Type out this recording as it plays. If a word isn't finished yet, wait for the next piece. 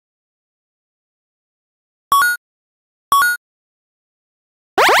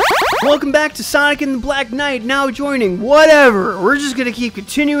Welcome back to Sonic and the Black Knight, now joining whatever. We're just gonna keep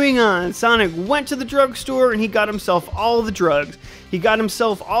continuing on. Sonic went to the drugstore and he got himself all the drugs. He got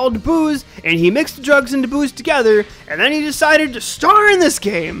himself all the booze and he mixed the drugs and the booze together and then he decided to star in this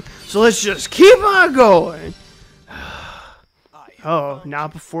game. So let's just keep on going. Oh,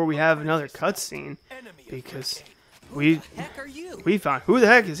 not before we have another cutscene, because we found, who the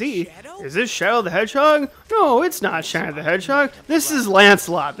heck is he? Is this Shadow the Hedgehog? No, it's not Shadow the Hedgehog. This is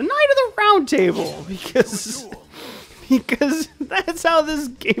Lancelot, the Knight of the Round Table, because that's how this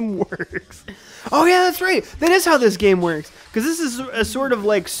game works. Oh yeah, that's right. That is how this game works. Because this is a sort of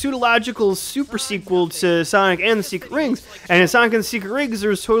like pseudological super sequel to Sonic and the Secret Rings. And in Sonic and the Secret Rings,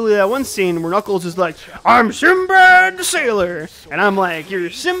 there's totally that one scene where Knuckles is like, I'm Sinbad the Sailor. And I'm like,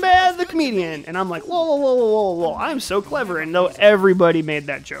 you're Sinbad the Comedian. And I'm like, whoa, whoa, whoa, whoa, whoa. I'm so clever. And no, everybody made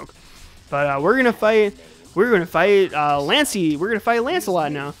that joke. But we're gonna fight Lancey. We're gonna fight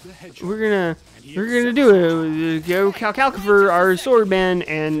Lancelot now. We're gonna do it. Go Calcifer, our swordman,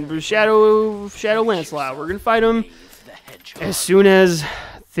 and Shadow Lancelot. We're gonna fight him as soon as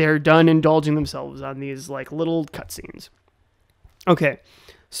they're done indulging themselves on these like little cutscenes. Okay,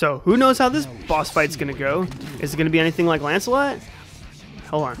 so who knows how this boss fight's gonna go? Is it gonna be anything like Lancelot?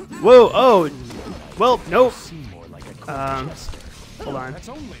 Hold on. Whoa! Oh, well, nope. Hold on.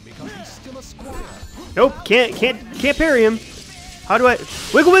 Nope. Can't parry him. How do I?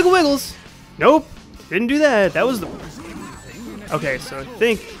 Wiggle, wiggle, wiggles. Nope, didn't do that. That was the... Okay, so I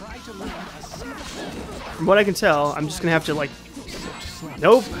think, from what I can tell, I'm just gonna have to like...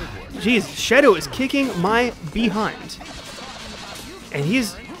 Nope. Jeez, Shadow is kicking my behind. And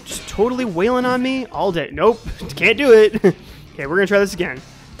he's just totally wailing on me all day. Nope, can't do it. Okay, we're gonna try this again.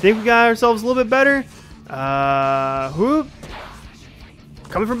 Think we got ourselves a little bit better? Whoop.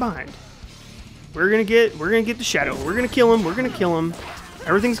 Coming from behind. We're gonna get the Shadow. We're gonna kill him.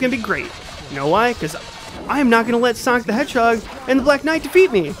 Everything's gonna be great. You know why? Because I am not going to let Sonic the Hedgehog and the Black Knight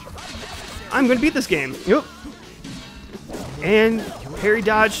defeat me. I'm going to beat this game. Yep. And parry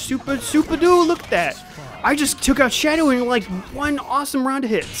dodge, super do. Look at that. I just took out Shadow in like one awesome round of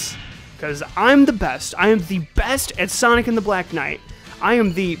hits. Because I'm the best. I am the best at Sonic and the Black Knight. I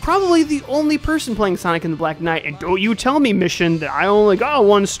am probably the only person playing Sonic and the Black Knight. And don't you tell me, Mission, that I only got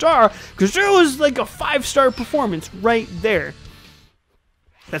 1 star. Because there was like a 5-star performance right there.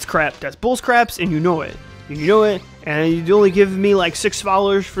 That's crap. That's bull's craps, and you know it. And you only give me like 6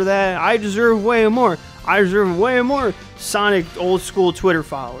 followers for that. I deserve way more. Sonic old school Twitter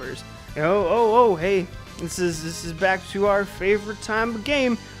followers. Oh, hey, this is back to our favorite time of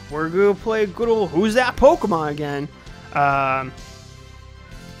game. We're gonna play good old Who's That Pokemon again. A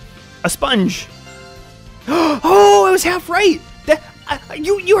sponge. Oh, I was half right.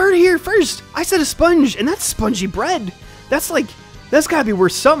 You heard it here first. I said a sponge, and that's spongy bread. That's gotta be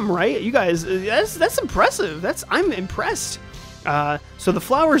worth something, right? You guys, that's impressive. I'm impressed. So the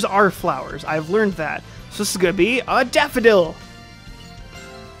flowers are flowers. I've learned that. So this is gonna be a daffodil.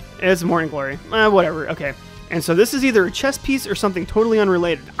 It's Morning Glory. Whatever. Okay. And so this is either a chess piece or something totally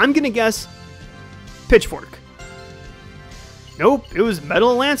unrelated. I'm gonna guess pitchfork. Nope, it was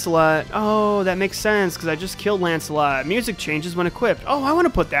Metal Lancelot. Oh, that makes sense because I just killed Lancelot. Music changes when equipped. Oh, I want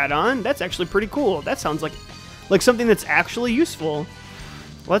to put that on. That's actually pretty cool. That sounds like something that's actually useful.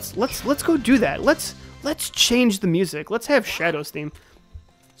 Let's go do that. Let's change the music. Let's have Shadow's theme.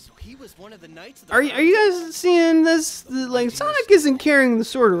 So he was one of the knights. Are you guys seeing this? Like, Sonic isn't carrying the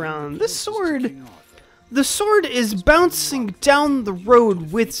sword around. The sword is bouncing down the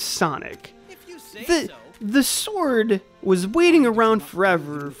road with Sonic. If you say so. The sword was waiting around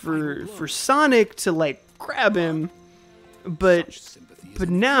forever for Sonic to like grab him, but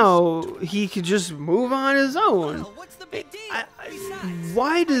now he could just move on his own. Well, what's the big deal?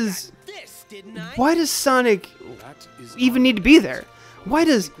 Why does Sonic even need to be there? Why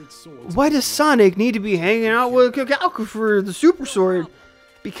does Sonic need to be hanging out with Calcifer, the Super Sword?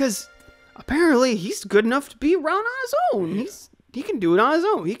 Because apparently he's good enough to be around on his own. He can do it on his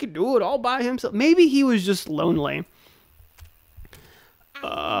own. He can do it all by himself. Maybe he was just lonely.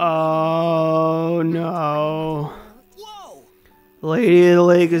 Oh no. Whoa! Lady of the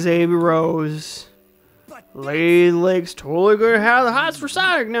Lake is Amy Rose. Lady of the Lake's totally gonna have the hots for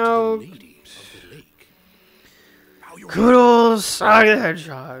Sonic now. Good old Sonic the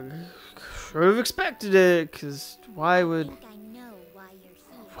Hedgehog. Should have expected it, cause why are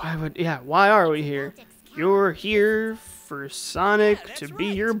we here? You're here for Sonic to be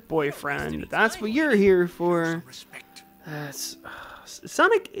your boyfriend. That's what you're here for. That's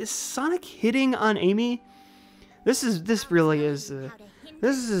Is Sonic hitting on Amy? This really is.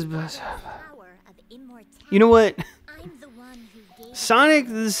 You know what? Sonic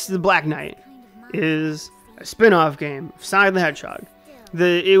the Black Knight is a spin-off game of Sonic the Hedgehog.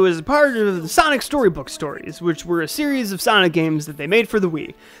 It was part of the Sonic Storybook Stories, which were a series of Sonic games that they made for the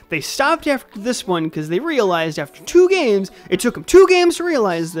Wii. They stopped after this one because they realized after 2 games, it took them 2 games to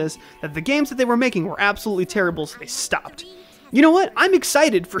realize this, that the games that they were making were absolutely terrible, so they stopped. You know what? I'm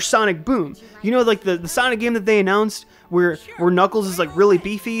excited for Sonic Boom. You know, like the Sonic game that they announced where Knuckles is like really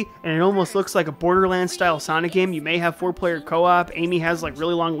beefy and it almost looks like a Borderlands style Sonic game. You may have 4-player co-op. Amy has like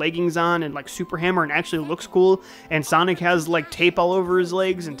really long leggings on and like Super Hammer and actually looks cool. And Sonic has like tape all over his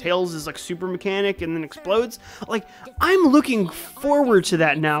legs and Tails is like super mechanic and then explodes. Like, I'm looking forward to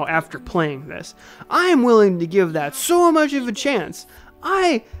that now after playing this. I'm willing to give that so much of a chance.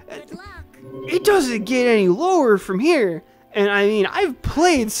 It doesn't get any lower from here. And I mean, I've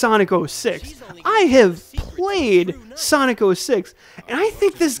played Sonic 06. I have played Sonic 06. And I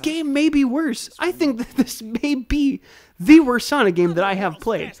think this game may be worse. I think that this may be the worst Sonic game that I have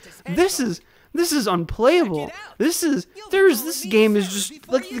played. This is unplayable. This game is just,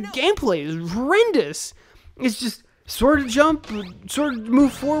 like, the gameplay is horrendous. It's just sort of jump, sort of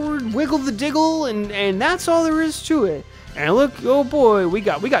move forward, wiggle the diggle, and that's all there is to it. And look, oh boy, we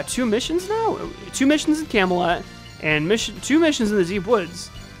got 2 missions now? 2 missions in Camelot. And 2 missions in the Deep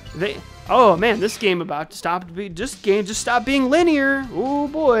Woods. Oh man, this game about to just stop being linear. Oh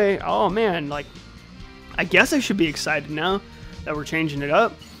boy. Oh man, like, I guess I should be excited now that we're changing it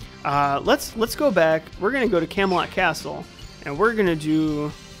up. Let's go back. We're gonna go to Camelot Castle, and we're gonna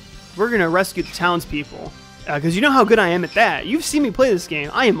rescue the townspeople. Because you know how good I am at that. You've seen me play this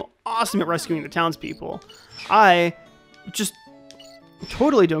game. I am awesome at rescuing the townspeople. I just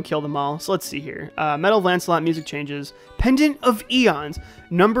totally don't kill them all. So let's see here. Medal of Lancelot, music changes. Pendant of Eons.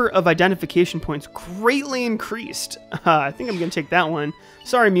 Number of identification points greatly increased. I think I'm going to take that one.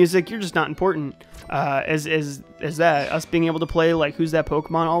 Sorry, music. You're just not important. As that. Us being able to play, like, Who's That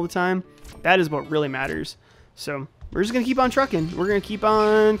Pokemon all the time. That is what really matters. So we're just going to keep on trucking. We're going to keep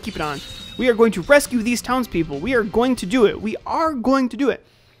on keeping on. We are going to rescue these townspeople. We are going to do it. We are going to do it.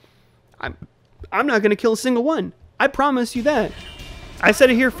 I'm not going to kill a single one. I promise you that. I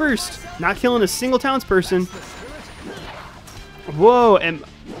said it here first. Not killing a single townsperson. Whoa, and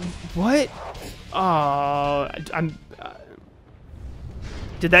what? Oh,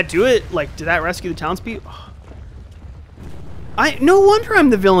 did that do it? Like, did that rescue the townspeople? No wonder I'm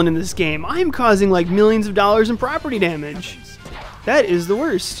the villain in this game. I am causing like millions of dollars in property damage. That is the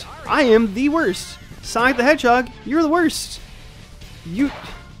worst. I am the worst. Sonic the Hedgehog, you're the worst.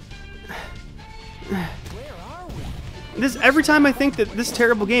 Every time I think that this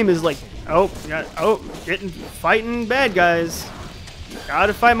terrible game is like, fighting bad guys.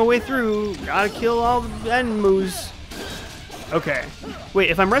 Gotta fight my way through. Gotta kill all the enemies. Okay.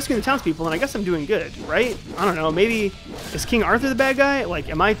 Wait, if I'm rescuing the townspeople, then I guess I'm doing good, right? I don't know. Maybe is King Arthur the bad guy? Like,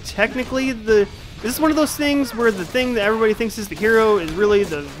 am I technically the? Is this one of those things where the thing that everybody thinks is the hero is really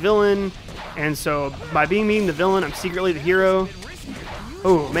the villain, and so by being the villain, I'm secretly the hero?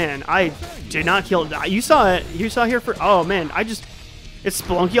 Oh man, I did not kill. You saw it. You saw here for. Oh man, it's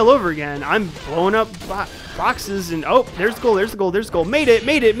Spelunky all over again. I'm blowing up boxes and there's the goal. There's the goal. There's the goal. Made it.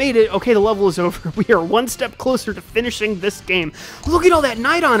 Made it. Made it. Okay, the level is over. We are one step closer to finishing this game. Look at all that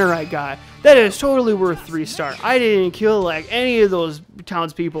Knight honor I got. That is totally worth 3-star. I didn't kill like any of those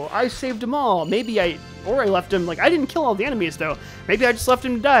townspeople. I saved them all. Maybe I left them. Like, I didn't kill all the enemies though. Maybe I just left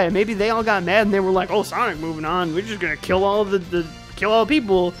them to die. Maybe they all got mad and they were like, "Oh, Sonic, moving on. We're just gonna kill all the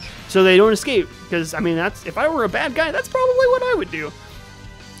people so they don't escape." Because I mean, if I were a bad guy, that's probably what I would do.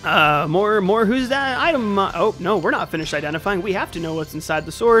 More Who's That item? Oh no, we're not finished identifying. We have to know what's inside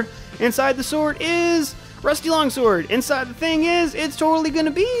the sword. Inside the sword is Rusty Longsword. Inside the thing it's totally gonna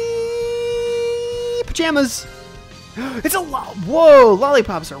be pajamas. It's whoa,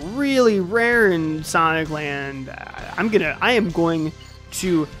 lollipops are really rare in Sonic Land. I am going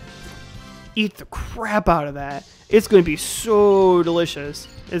to eat the crap out of that. It's going to be so delicious.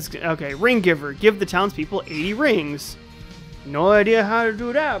 Okay, Ring Giver. Give the townspeople 80 rings. No idea how to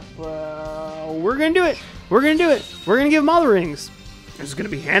do that, but we're going to do it. We're going to do it. We're going to give them all the rings. I'm just going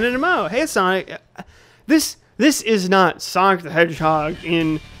to be handing them out. Hey, Sonic. This is not Sonic the Hedgehog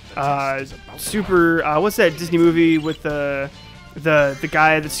in what's that Disney movie with the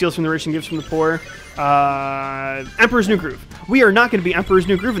guy that steals from the rich and gives from the poor? Emperor's New Groove. We are not going to be Emperor's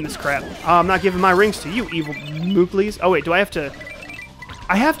New Groove in this crap. I'm not giving my rings to you, evil Mookleys. Oh wait, do I have to?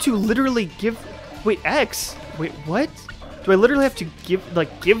 I have to literally give. Wait, X. Wait, what? Do I literally have to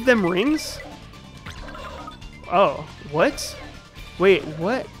give them rings? Oh, what? Wait,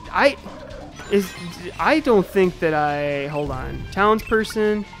 what? I don't think that I. Hold on.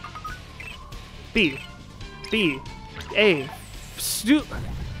 Townsperson. B. A.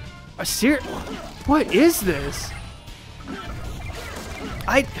 What is this?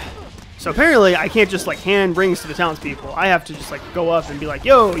 So apparently I can't just like hand rings to the townspeople. I have to just like go up and be like,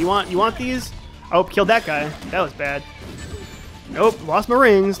 yo, you want these? Oh, killed that guy. That was bad. Nope, lost my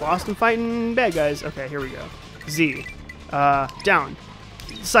rings. Lost them fighting bad guys. Okay, here we go. Z. Down.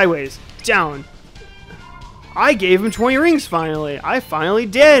 Sideways. Down. I gave him 20 rings finally. I finally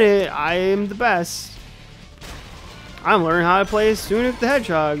did it. I am the best. I'm learning how to play Sonic the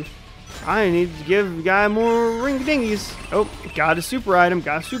Hedgehog. I need to give the guy more ring dingies. Oh, got a super item.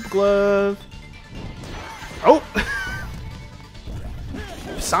 Got a super glove. Oh.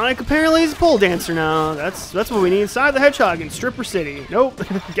 Sonic apparently is a pole dancer now. That's what we need inside the Hedgehog in Stripper City. Nope.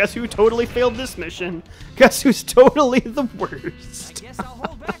 Guess who totally failed this mission? Guess who's totally the worst? I guess I'll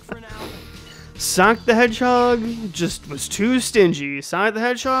hold back for now. Sonic the Hedgehog just was too stingy. Sonic the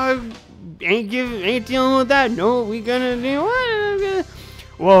Hedgehog ain't dealing with that. No, we gonna do what?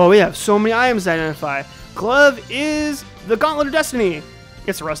 Whoa, we have so many items to identify. Glove is the Gauntlet of Destiny.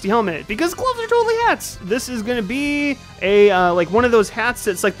 It's a rusty helmet because gloves are totally hats. This is gonna be a like one of those hats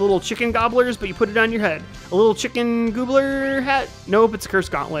that's like the little chicken gobblers, but you put it on your head. A little chicken gobbler hat. Nope, it's a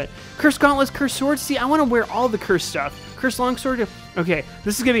cursed gauntlet. Cursed gauntlets, cursed swords. See, I want to wear all the cursed stuff. Cursed longsword. Okay,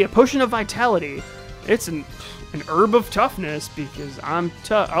 this is gonna be a potion of vitality. It's an herb of toughness because I'm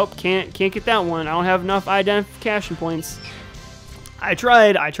tough. Oh, can't get that one. I don't have enough identification points. I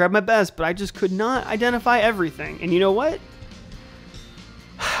tried my best, but I just could not identify everything. And you know what?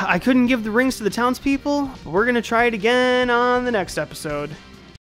 I couldn't give the rings to the townspeople, but we're gonna try it again on the next episode.